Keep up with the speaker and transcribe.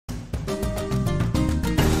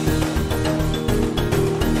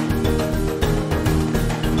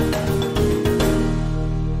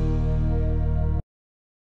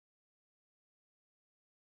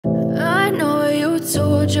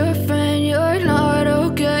told your friend you're not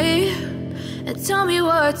okay, and tell me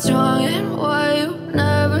what's wrong and why you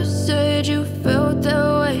never said you felt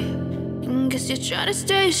that way. And guess you're trying to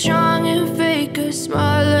stay strong and fake a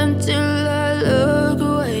smile until I look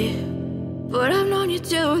away. But I've known you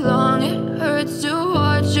too long, it hurts to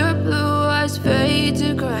watch your blue eyes fade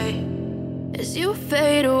to gray as you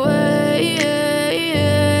fade away,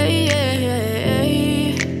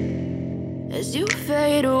 as you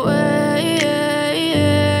fade away.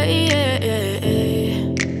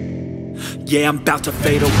 Yeah, I'm about to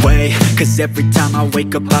fade away, cause every time I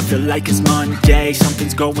wake up I feel like it's Monday.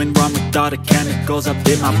 Something's going wrong with all the chemicals up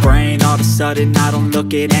in my brain. All of a sudden I don't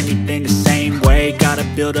look at anything the same way. Got a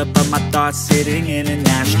buildup of my thoughts sitting in an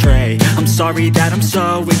ashtray. I'm sorry that I'm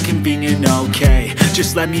so inconvenient, okay.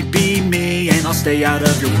 Just let me be me and I'll stay out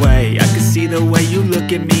of your way. I can see the way you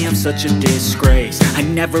look at me, I'm such a disgrace. I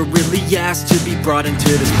never really asked to be brought into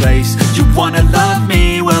this place. You wanna love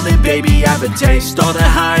me? Well then baby have a taste. All the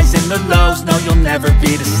highs and the lows, no, you'll never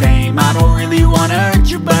be the same. I don't really wanna hurt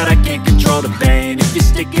you, but I can't control the pain. If you're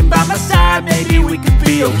sticking by my side, maybe we could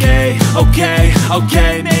be okay. Okay,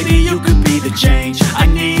 okay, maybe you could be the change I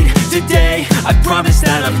need today. I promise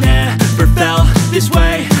that I've never felt this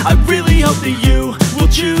way. I really hope that you will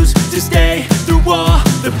choose to stay through all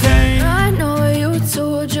the pain. I know you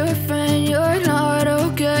told your friend you're not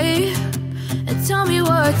okay, and tell me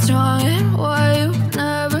what's wrong and why you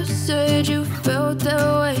never said you felt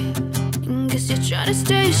that way. Guess you're trying to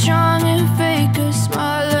stay strong and fake a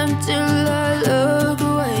smile until I look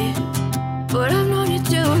away. But I've known you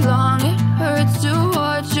too long, it hurts to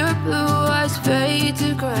watch your blue eyes fade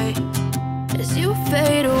to gray as you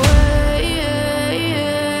fade away,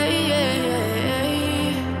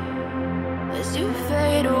 as you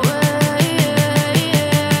fade away,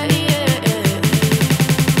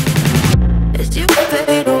 as you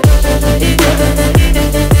fade away.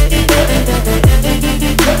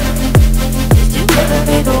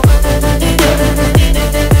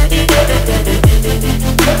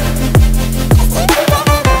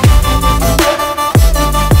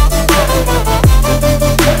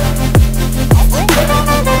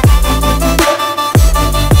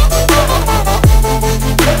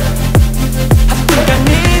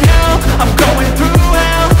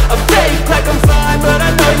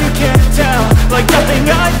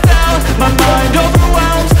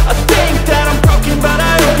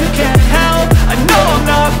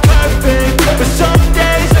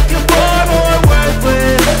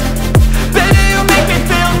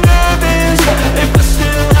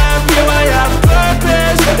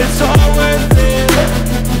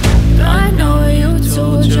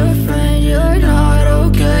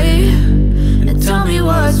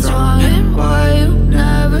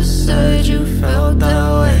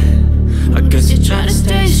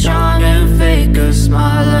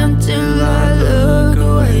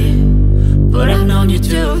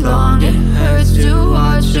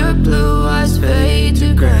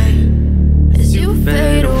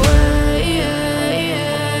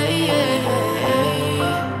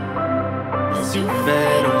 As you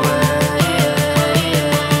fade away.